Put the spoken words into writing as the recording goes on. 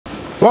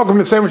Welcome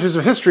to Sandwiches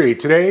of History.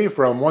 Today,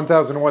 from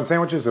 1001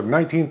 Sandwiches of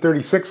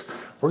 1936,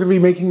 we're going to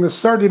be making the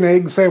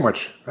Sardinegg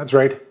Sandwich. That's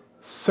right,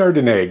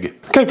 Sardinegg.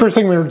 Okay, first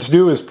thing we're going to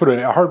do is put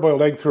a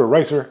hard-boiled egg through a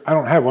ricer. I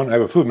don't have one, I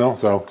have a food mill,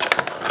 so.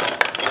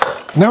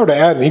 Now we're to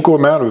add an equal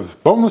amount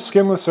of boneless,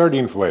 skinless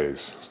sardine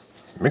fillets.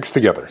 Mixed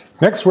together.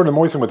 Next, we're to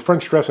moisten with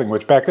French dressing,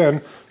 which back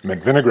then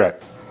meant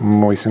vinaigrette.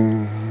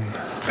 Moisten.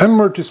 And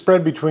we're to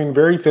spread between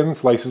very thin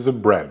slices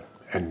of bread.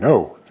 And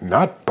no,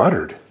 not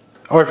buttered.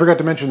 Oh, I forgot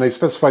to mention they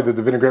specified that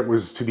the vinaigrette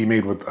was to be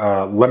made with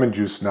lemon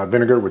juice, not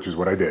vinegar, which is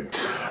what I did.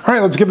 All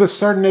right, let's give this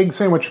Sardinegg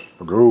sandwich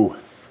a go.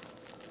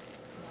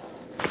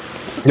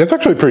 That's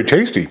actually pretty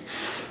tasty. You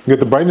get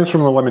the brightness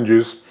from the lemon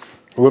juice,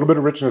 a little bit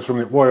of richness from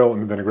the oil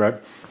and the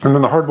vinaigrette, and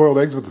then the hard-boiled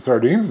eggs with the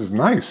sardines is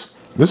nice.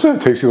 This is a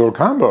tasty little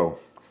combo.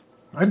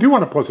 I do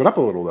want to plus it up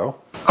a little, though.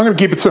 I'm going to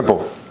keep it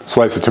simple.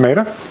 Slice of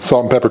tomato,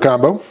 salt and pepper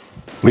combo,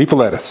 leaf of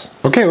lettuce.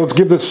 Okay, let's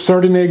give this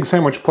Sardinegg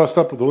sandwich plussed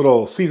up with a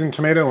little seasoned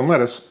tomato and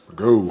lettuce a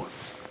go.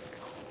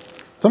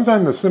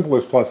 Sometimes the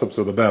simplest plus-ups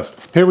are the best.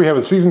 Here we have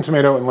a seasoned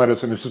tomato and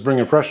lettuce, and it's just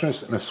bringing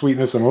freshness and a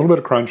sweetness and a little bit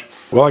of crunch.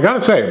 Well, I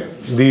gotta say,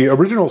 the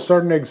original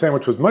Sardinegg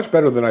sandwich was much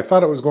better than I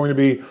thought it was going to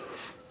be.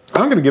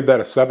 I'm gonna give that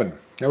a 7.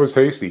 That was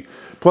tasty.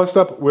 Plussed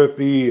up with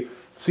the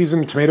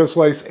seasoned tomato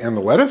slice and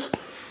the lettuce,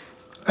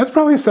 that's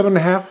probably a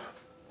 7.5.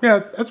 Yeah,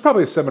 that's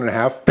probably a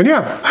 7.5. And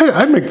yeah,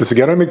 I'd make this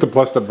again. I'd make the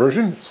plussed up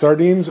version.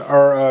 Sardines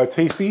are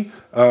tasty,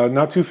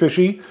 not too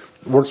fishy.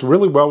 Works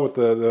really well with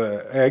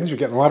the eggs. You're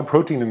getting a lot of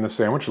protein in this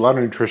sandwich, a lot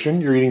of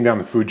nutrition. You're eating down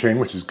the food chain,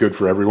 which is good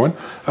for everyone.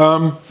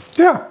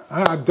 Yeah,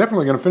 I'm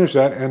definitely gonna finish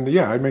that. And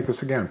yeah, I'd make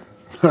this again.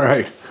 All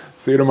right,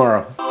 see you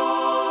tomorrow.